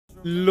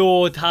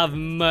Lord have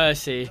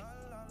mercy.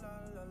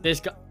 This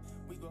guy...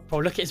 Bro,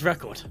 look at his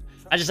record.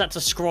 I just had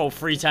to scroll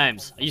 3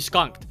 times. Are you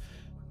skunked?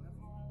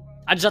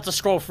 I just had to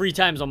scroll 3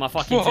 times on my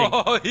fucking thing.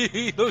 Whoa,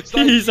 he looks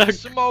like he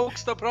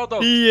smokes the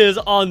product. He is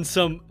on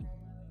some...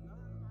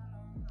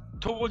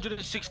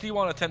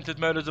 261 attempted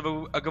murders of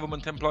a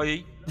government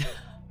employee.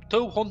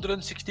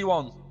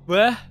 261.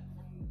 Where? Where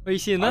are you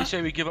seeing that? I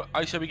say we give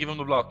him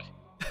the block.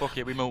 Fuck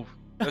it, we move.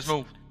 Let's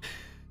move.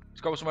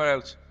 Let's go somewhere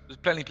else. There's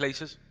plenty of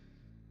places.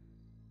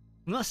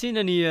 I'm not seeing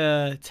any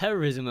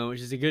terrorism though,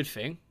 which is a good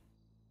thing.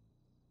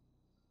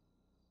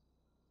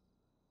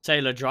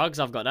 Sailor drugs,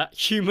 I've got that.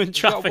 Human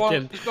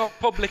trafficking. He's got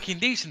public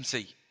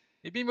indecency.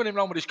 He's been running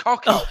around with his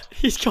cock out.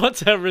 He's got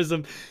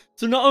terrorism.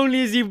 So not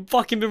only has he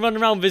fucking been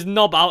running around with his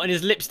knob out and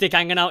his lipstick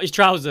hanging out his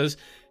trousers,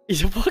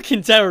 he's a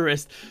fucking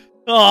terrorist.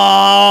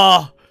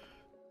 Oh!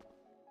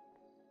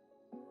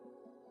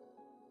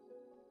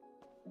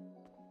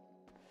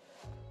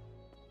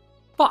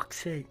 Fuck's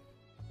sake.